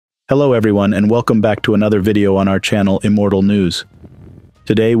Hello everyone and welcome back to another video on our channel Immortal News.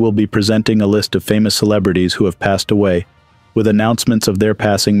 Today we'll be presenting a list of famous celebrities who have passed away, with announcements of their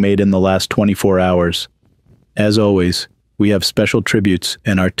passing made in the last 24 hours. As always, we have special tributes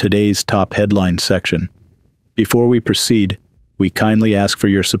in our Today's Top Headlines section. Before we proceed, we kindly ask for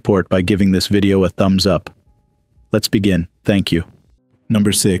your support by giving this video a thumbs up. Let's begin. Thank you.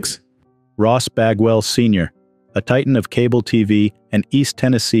 Number 6. Ross Bagwell Sr., a titan of cable TV and East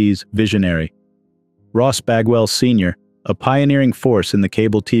Tennessee's visionary. Ross Bagwell Sr., a pioneering force in the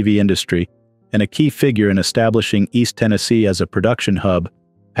cable TV industry and a key figure in establishing East Tennessee as a production hub,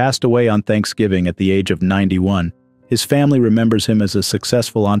 passed away on Thanksgiving at the age of 91. His family remembers him as a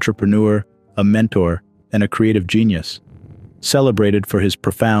successful entrepreneur, a mentor, and a creative genius, celebrated for his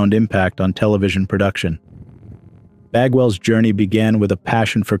profound impact on television production. Bagwell's journey began with a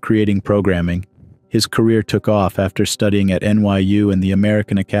passion for creating programming. His career took off after studying at NYU and the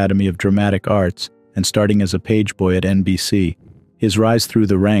American Academy of Dramatic Arts and starting as a page boy at NBC. His rise through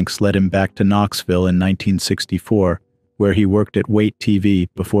the ranks led him back to Knoxville in 1964, where he worked at Wait TV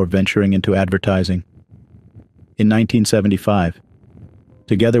before venturing into advertising. In 1975,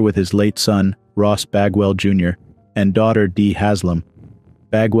 together with his late son, Ross Bagwell Jr., and daughter Dee Haslam,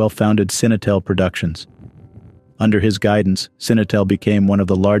 Bagwell founded Cinetel Productions. Under his guidance, Cinetel became one of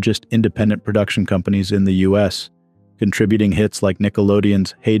the largest independent production companies in the U.S., contributing hits like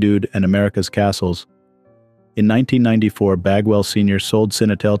Nickelodeon's Hey Dude and America's Castles. In 1994, Bagwell Sr. sold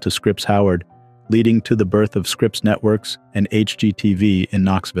Cinetel to Scripps Howard, leading to the birth of Scripps Networks and HGTV in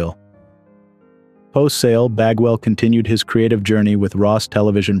Knoxville. Post-sale, Bagwell continued his creative journey with Ross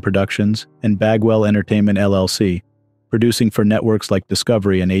Television Productions and Bagwell Entertainment LLC, producing for networks like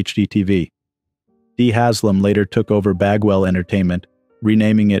Discovery and HGTV. Dee Haslam later took over Bagwell Entertainment,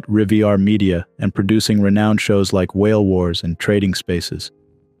 renaming it Riviera Media and producing renowned shows like Whale Wars and Trading Spaces.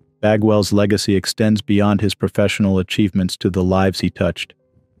 Bagwell's legacy extends beyond his professional achievements to the lives he touched.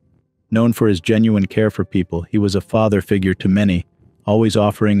 Known for his genuine care for people, he was a father figure to many, always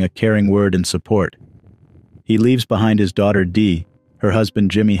offering a caring word and support. He leaves behind his daughter Dee, her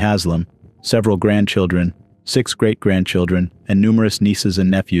husband Jimmy Haslam, several grandchildren, 6 great-grandchildren, and numerous nieces and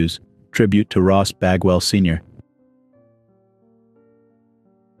nephews. Tribute to Ross Bagwell Sr.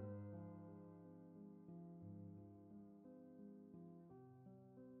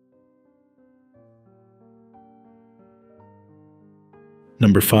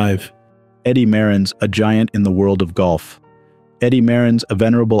 Number 5. Eddie Merrins, a giant in the world of golf. Eddie Merrins, a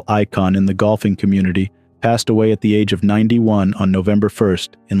venerable icon in the golfing community, passed away at the age of 91 on November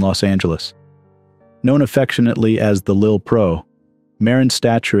 1st in Los Angeles. Known affectionately as the Lil Pro, Merrins'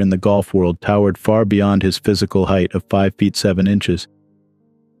 stature in the golf world towered far beyond his physical height of 5 feet 7 inches.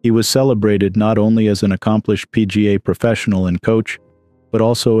 He was celebrated not only as an accomplished PGA professional and coach, but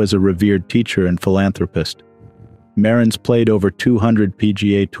also as a revered teacher and philanthropist. Merrins played over 200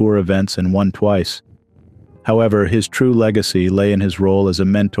 PGA Tour events and won twice. However, his true legacy lay in his role as a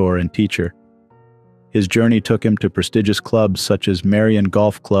mentor and teacher. His journey took him to prestigious clubs such as Marion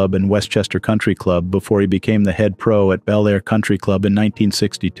Golf Club and Westchester Country Club before he became the head pro at Bel Air Country Club in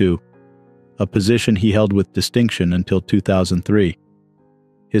 1962, a position he held with distinction until 2003.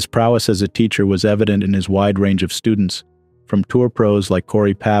 His prowess as a teacher was evident in his wide range of students, from tour pros like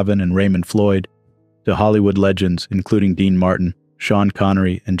Corey Pavin and Raymond Floyd, to Hollywood legends including Dean Martin, Sean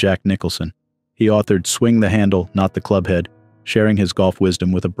Connery, and Jack Nicholson. He authored Swing the Handle, Not the Clubhead, sharing his golf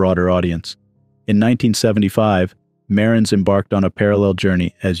wisdom with a broader audience. In 1975, Merrins embarked on a parallel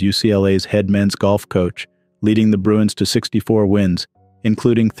journey as UCLA's head men's golf coach, leading the Bruins to 64 wins,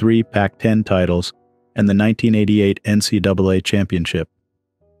 including 3 Pac-10 titles and the 1988 NCAA championship.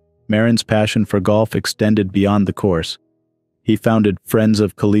 Merrins' passion for golf extended beyond the course. He founded Friends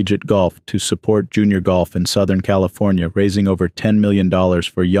of Collegiate Golf to support junior golf in Southern California, raising over $10 million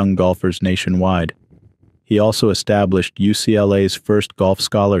for young golfers nationwide. He also established UCLA's first golf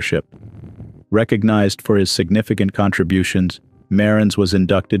scholarship. Recognized for his significant contributions, Merrins was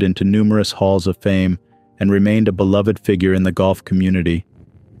inducted into numerous halls of fame and remained a beloved figure in the golf community.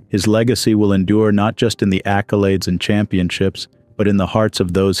 His legacy will endure not just in the accolades and championships, but in the hearts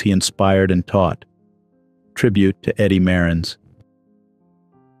of those he inspired and taught. Tribute to Eddie Merrins.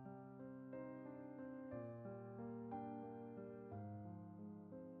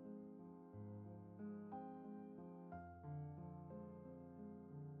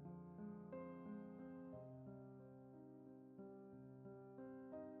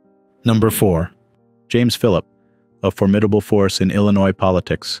 Number 4. James Phillip, a formidable force in Illinois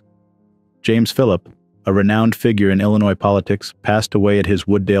politics. James Phillip, a renowned figure in Illinois politics, passed away at his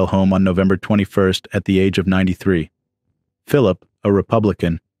Wooddale home on November 21st at the age of 93. Phillip, a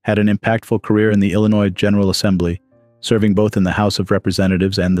Republican, had an impactful career in the Illinois General Assembly, serving both in the House of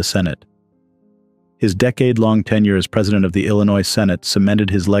Representatives and the Senate. His decade-long tenure as president of the Illinois Senate cemented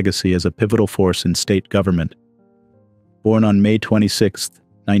his legacy as a pivotal force in state government. Born on May 26,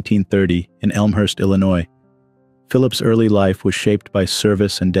 1930, in Elmhurst, Illinois, Philip's early life was shaped by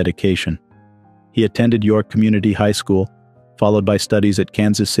service and dedication. He attended York Community High School, followed by studies at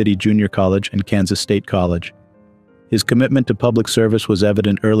Kansas City Junior College and Kansas State College. His commitment to public service was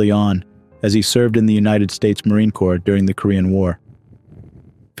evident early on, as he served in the United States Marine Corps during the Korean War.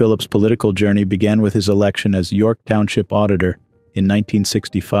 Philip's political journey began with his election as York Township Auditor in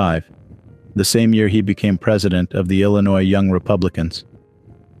 1965, the same year he became president of the Illinois Young Republicans.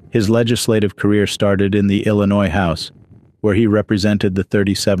 His legislative career started in the Illinois House, where he represented the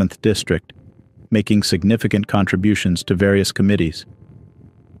 37th District, making significant contributions to various committees.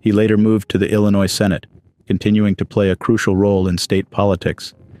 He later moved to the Illinois Senate, continuing to play a crucial role in state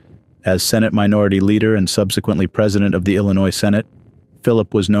politics. As Senate Minority Leader and subsequently President of the Illinois Senate,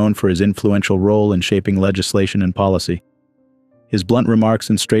 Philip was known for his influential role in shaping legislation and policy. His blunt remarks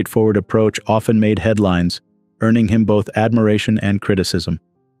and straightforward approach often made headlines, earning him both admiration and criticism.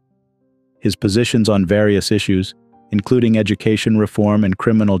 His positions on various issues, including education reform and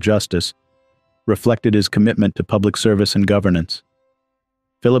criminal justice, reflected his commitment to public service and governance.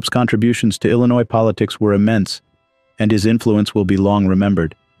 Philip's contributions to Illinois politics were immense, and his influence will be long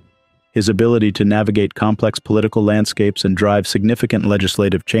remembered. His ability to navigate complex political landscapes and drive significant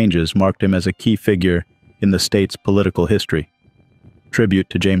legislative changes marked him as a key figure in the state's political history. Tribute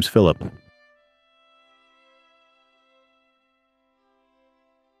to James Philip.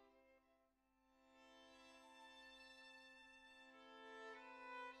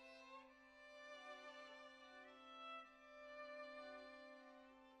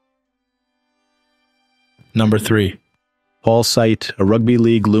 Number 3. Paul Sait, a rugby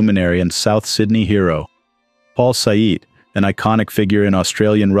league luminary and South Sydney hero. Paul Sait, an iconic figure in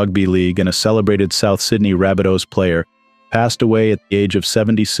Australian rugby league and a celebrated South Sydney Rabbitohs player, passed away at the age of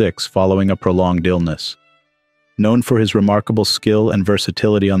 76 following a prolonged illness. Known for his remarkable skill and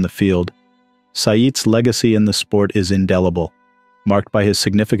versatility on the field, Sait's legacy in the sport is indelible, marked by his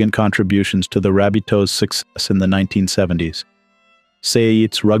significant contributions to the Rabbitohs' success in the 1970s.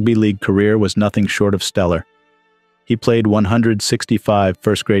 Sait's rugby league career was nothing short of stellar. He played 165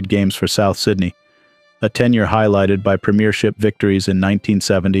 first-grade games for South Sydney, a tenure highlighted by premiership victories in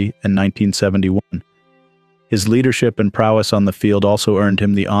 1970 and 1971. His leadership and prowess on the field also earned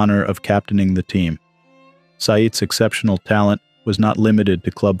him the honor of captaining the team. Sait's exceptional talent was not limited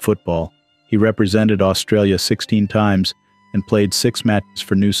to club football. He represented Australia 16 times and played 6 matches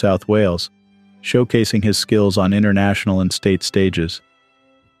for New South Wales, showcasing his skills on international and state stages.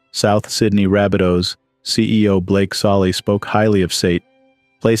 South Sydney Rabbitohs CEO Blake Solly spoke highly of Sait,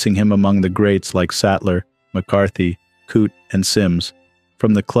 placing him among the greats like Sattler, McCarthy, Coote, and Sims,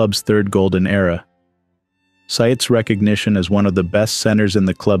 from the club's third golden era. Sait's recognition as one of the best centers in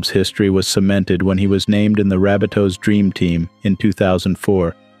the club's history was cemented when he was named in the Rabbitohs Dream Team in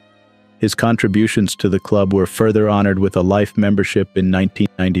 2004. His contributions to the club were further honored with a life membership in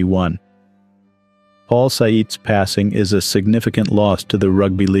 1991. Paul Sait's passing is a significant loss to the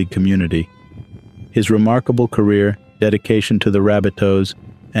rugby league community. His remarkable career, dedication to the Rabbitohs,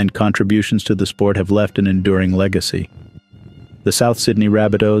 and contributions to the sport have left an enduring legacy. The South Sydney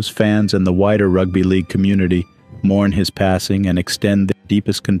Rabbitohs fans and the wider rugby league community mourn his passing and extend their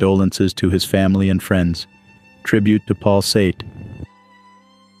deepest condolences to his family and friends. Tribute to Paul Sait.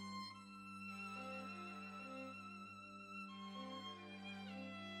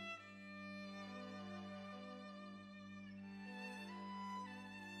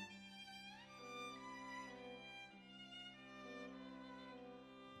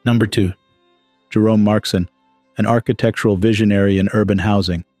 Number 2. Jerome Markson, an architectural visionary in urban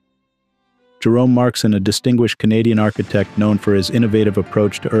housing. Jerome Markson, a distinguished Canadian architect known for his innovative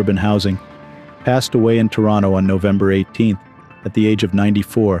approach to urban housing, passed away in Toronto on November 18th at the age of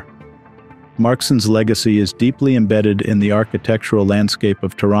 94. Markson's legacy is deeply embedded in the architectural landscape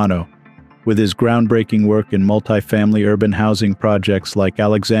of Toronto, with his groundbreaking work in multifamily urban housing projects like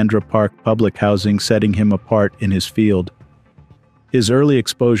Alexandra Park Public Housing setting him apart in his field. His early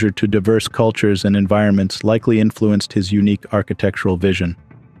exposure to diverse cultures and environments likely influenced his unique architectural vision.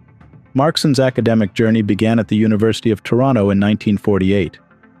 Markson's academic journey began at the University of Toronto in 1948,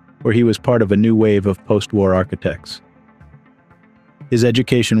 where he was part of a new wave of post-war architects. His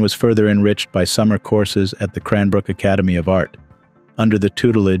education was further enriched by summer courses at the Cranbrook Academy of Art, under the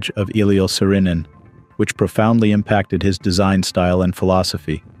tutelage of Eliel Saarinen, which profoundly impacted his design style and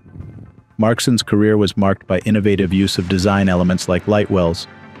philosophy. Markson's career was marked by innovative use of design elements like light wells,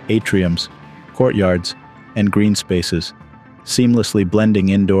 atriums, courtyards, and green spaces, seamlessly blending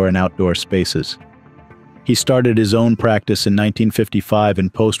indoor and outdoor spaces. He started his own practice in 1955 in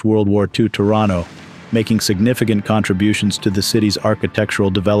post-World War II Toronto, making significant contributions to the city's architectural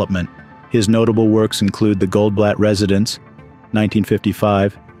development. His notable works include the Goldblatt Residence,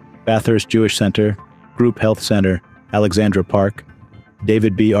 1955, Bathurst Jewish Center, Group Health Center, Alexandra Park,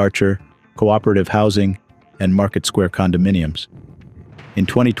 David B. Archer, Cooperative Housing, and Market Square condominiums. In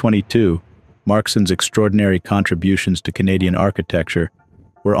 2022, Markson's extraordinary contributions to Canadian architecture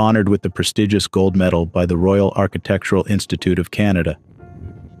were honored with the prestigious Gold Medal by the Royal Architectural Institute of Canada.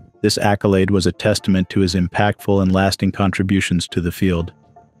 This accolade was a testament to his impactful and lasting contributions to the field.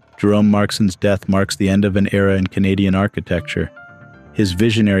 Jerome Markson's death marks the end of an era in Canadian architecture. His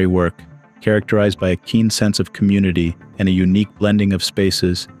visionary work, characterized by a keen sense of community and a unique blending of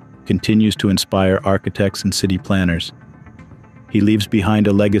spaces, continues to inspire architects and city planners. He leaves behind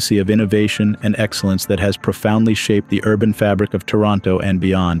a legacy of innovation and excellence that has profoundly shaped the urban fabric of Toronto and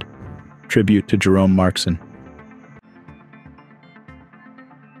beyond. Tribute to Jerome Markson.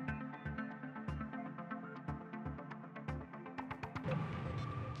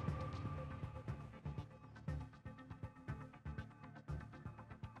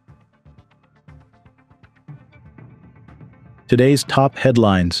 Today's top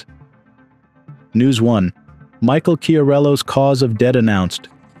headlines. News 1. Michael Chiarello's cause of death announced.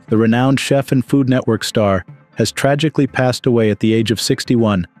 The renowned chef and Food Network star has tragically passed away at the age of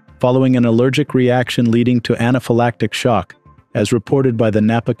 61, following an allergic reaction leading to anaphylactic shock, as reported by the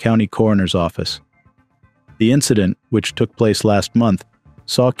Napa County Coroner's Office. The incident, which took place last month,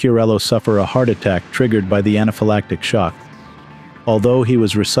 saw Chiarello suffer a heart attack triggered by the anaphylactic shock. Although he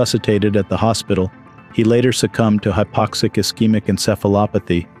was resuscitated at the hospital, he later succumbed to hypoxic ischemic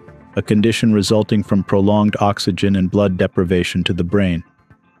encephalopathy, a condition resulting from prolonged oxygen and blood deprivation to the brain.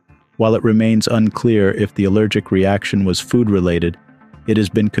 While it remains unclear if the allergic reaction was food-related, it has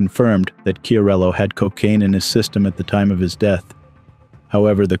been confirmed that Chiarello had cocaine in his system at the time of his death.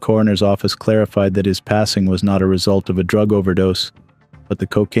 However, the coroner's office clarified that his passing was not a result of a drug overdose, but the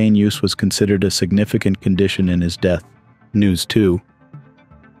cocaine use was considered a significant condition in his death. News 2.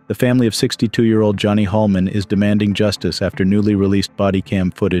 The family of 62-year-old Johnny Hallman is demanding justice after newly released body cam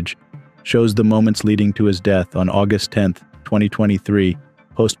footage shows the moments leading to his death on August 10, 2023,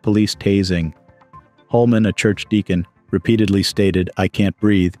 post-police tasing. Hallman, a church deacon, repeatedly stated, "I can't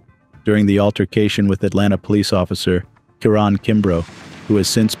breathe," during the altercation with Atlanta police officer Kieran Kimbrough, who has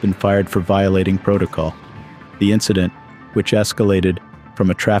since been fired for violating protocol. The incident, which escalated from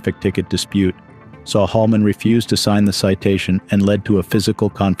a traffic ticket dispute, saw Hallman refuse to sign the citation and led to a physical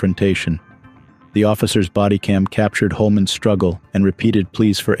confrontation. The officer's body cam captured Hallman's struggle and repeated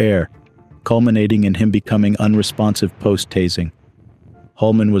pleas for air, culminating in him becoming unresponsive post-tasing.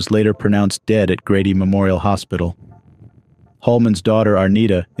 Hallman was later pronounced dead at Grady Memorial Hospital. Hallman's daughter,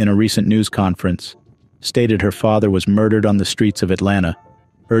 Arnita, in a recent news conference, stated her father was murdered on the streets of Atlanta,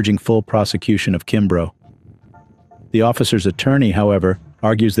 urging full prosecution of Kimbrough. The officer's attorney, however,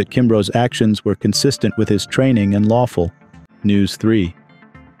 argues that Kimbrough's actions were consistent with his training and lawful. News 3.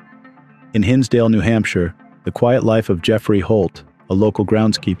 In Hinsdale, New Hampshire, the quiet life of Jeffrey Holt, a local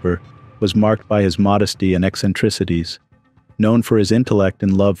groundskeeper, was marked by his modesty and eccentricities. Known for his intellect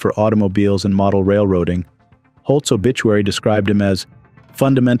and love for automobiles and model railroading, Holt's obituary described him as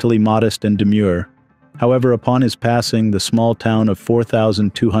fundamentally modest and demure. However, upon his passing, the small town of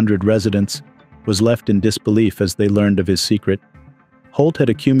 4,200 residents was left in disbelief as they learned of his secret. Holt had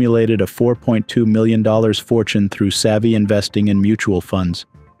accumulated a $4.2 million fortune through savvy investing in mutual funds.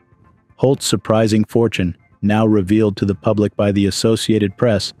 Holt's surprising fortune, now revealed to the public by the Associated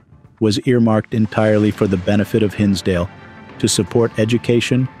Press, was earmarked entirely for the benefit of Hinsdale, to support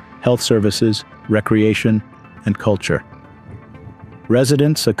education, health services, recreation, and culture.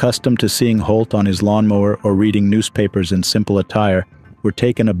 Residents accustomed to seeing Holt on his lawnmower or reading newspapers in simple attire were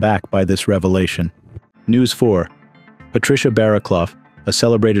taken aback by this revelation. News 4. Patricia Barraclough, a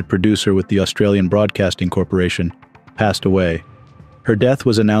celebrated producer with the Australian Broadcasting Corporation, passed away. Her death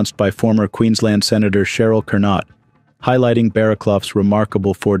was announced by former Queensland Senator Cheryl Kernot, highlighting Barraclough's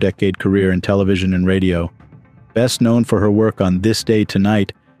remarkable 4-decade career in television and radio. Best known for her work on This Day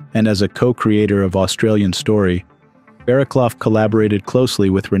Tonight and as a co-creator of Australian Story, Barraclough collaborated closely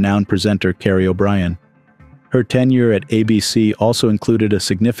with renowned presenter Kerry O'Brien. Her tenure at ABC also included a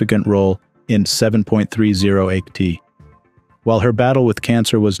significant role in 7.30 8T. While her battle with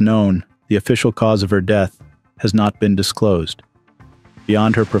cancer was known, the official cause of her death has not been disclosed.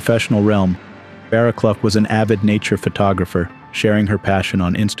 Beyond her professional realm, Barraclough was an avid nature photographer, sharing her passion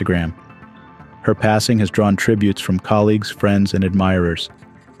on Instagram. Her passing has drawn tributes from colleagues, friends, and admirers.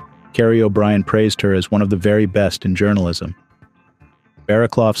 Carrie O'Brien praised her as one of the very best in journalism.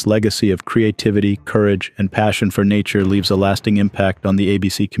 Barraclough's legacy of creativity, courage, and passion for nature leaves a lasting impact on the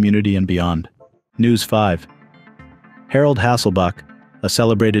ABC community and beyond. News 5. Harold Hasselbeck, a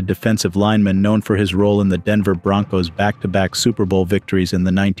celebrated defensive lineman known for his role in the Denver Broncos' back-to-back Super Bowl victories in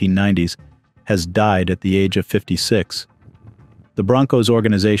the 1990s, has died at the age of 56. The Broncos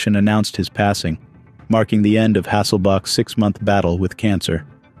organization announced his passing, marking the end of Hasselbeck's 6-month battle with cancer.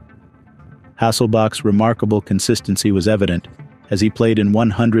 Hasselbeck's remarkable consistency was evident, as he played in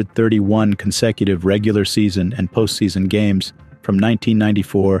 131 consecutive regular season and postseason games from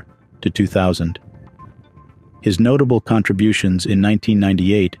 1994 to 2000. His notable contributions in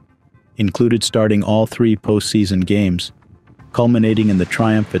 1998 included starting all 3 postseason games, culminating in the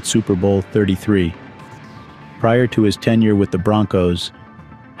triumph at Super Bowl 33. Prior to his tenure with the Broncos,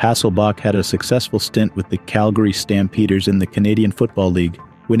 Hasselbeck had a successful stint with the Calgary Stampeders in the Canadian Football League,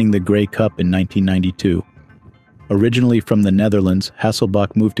 winning the Grey Cup in 1992. Originally from the Netherlands,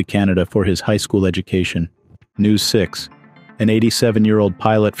 Hasselbeck moved to Canada for his high school education. News 6. An 87-year-old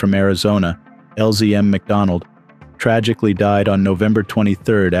pilot from Arizona, LZM McDonald, tragically died on November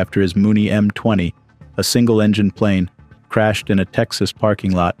 23 after his Mooney M20, a single-engine plane, crashed in a Texas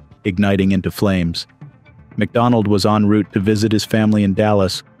parking lot, igniting into flames. McDonald was en route to visit his family in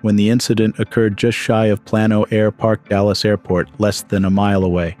Dallas when the incident occurred just shy of Plano Air Park Dallas Airport, less than a mile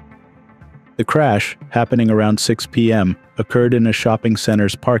away. The crash, happening around 6 p.m., occurred in a shopping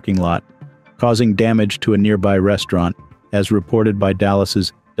center's parking lot, causing damage to a nearby restaurant, as reported by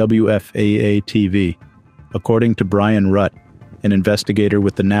Dallas's WFAA-TV. According to Brian Rutt, an investigator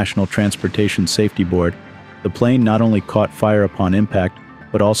with the National Transportation Safety Board, the plane not only caught fire upon impact,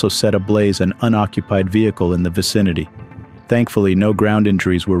 but also set ablaze an unoccupied vehicle in the vicinity. Thankfully, no ground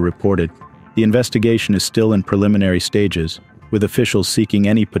injuries were reported. The investigation is still in preliminary stages, with officials seeking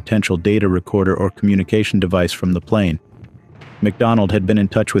any potential data recorder or communication device from the plane. McDonald had been in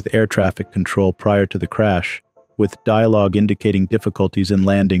touch with air traffic control prior to the crash, with dialogue indicating difficulties in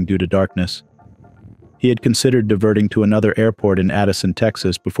landing due to darkness. He had considered diverting to another airport in Addison,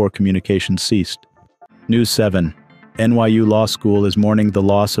 Texas before communication ceased. News 7. NYU Law School is mourning the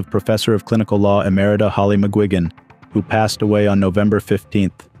loss of Professor of Clinical Law Emerita Holly McGuigan, who passed away on November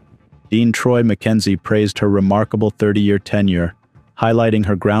 15th. Dean Troy McKenzie praised her remarkable 30-year tenure, highlighting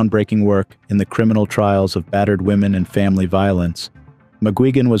her groundbreaking work in the criminal trials of battered women and family violence.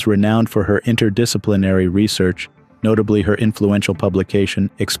 McGuigan was renowned for her interdisciplinary research, notably her influential publication,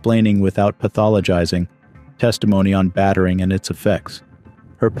 Explaining Without Pathologizing, Testimony on Battering and Its Effects.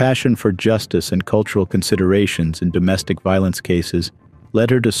 Her passion for justice and cultural considerations in domestic violence cases led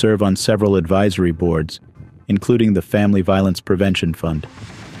her to serve on several advisory boards, including the Family Violence Prevention Fund.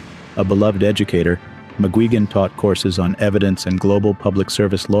 A beloved educator, McGuigan taught courses on evidence and global public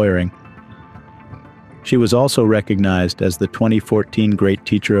service lawyering. She was also recognized as the 2014 Great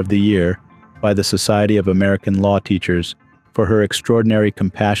Teacher of the Year by the Society of American Law Teachers for her extraordinary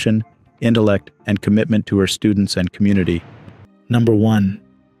compassion, intellect, and commitment to her students and community. Number 1.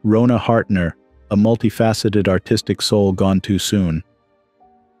 Rona Hartner, a multifaceted artistic soul gone too soon.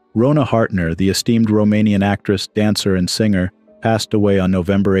 Rona Hartner, the esteemed Romanian actress, dancer, and singer, passed away on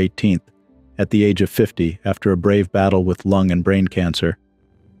November 18th, at the age of 50, after a brave battle with lung and brain cancer.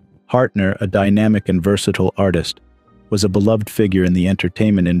 Hartner, a dynamic and versatile artist, was a beloved figure in the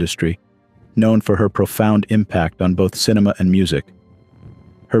entertainment industry, known for her profound impact on both cinema and music.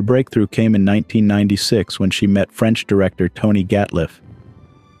 Her breakthrough came in 1996 when she met French director Tony Gatliff.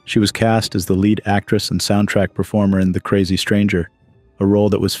 She was cast as the lead actress and soundtrack performer in The Crazy Stranger, a role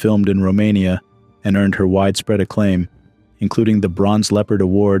that was filmed in Romania and earned her widespread acclaim, including the Bronze Leopard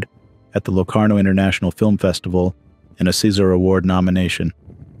Award at the Locarno International Film Festival and a César Award nomination.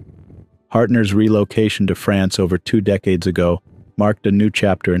 Hartner's relocation to France over 2 decades ago marked a new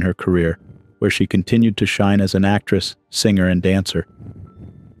chapter in her career, where she continued to shine as an actress, singer, and dancer.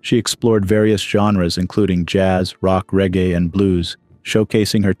 She explored various genres including jazz, rock, reggae, and blues,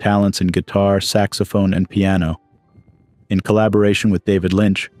 showcasing her talents in guitar, saxophone, and piano. In collaboration with David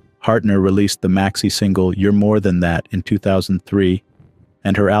Lynch, Hartner released the maxi single You're More Than That in 2003,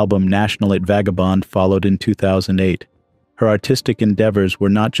 and her album National It Vagabond followed in 2008. Her artistic endeavors were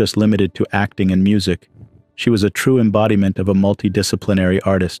not just limited to acting and music. She was a true embodiment of a multidisciplinary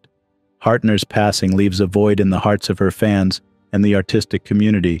artist. Hartner's passing leaves a void in the hearts of her fans and the artistic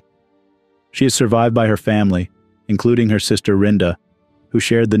community. She is survived by her family, including her sister Rinda, who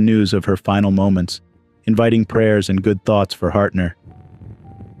shared the news of her final moments, inviting prayers and good thoughts for Hartner.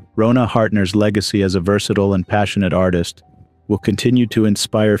 Rona Hartner's legacy as a versatile and passionate artist will continue to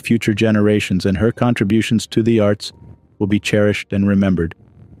inspire future generations, and her contributions to the arts will be cherished and remembered.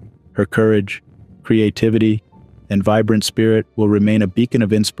 Her courage, creativity, and vibrant spirit will remain a beacon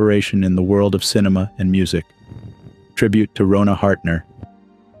of inspiration in the world of cinema and music. Tribute to Rona Hartner.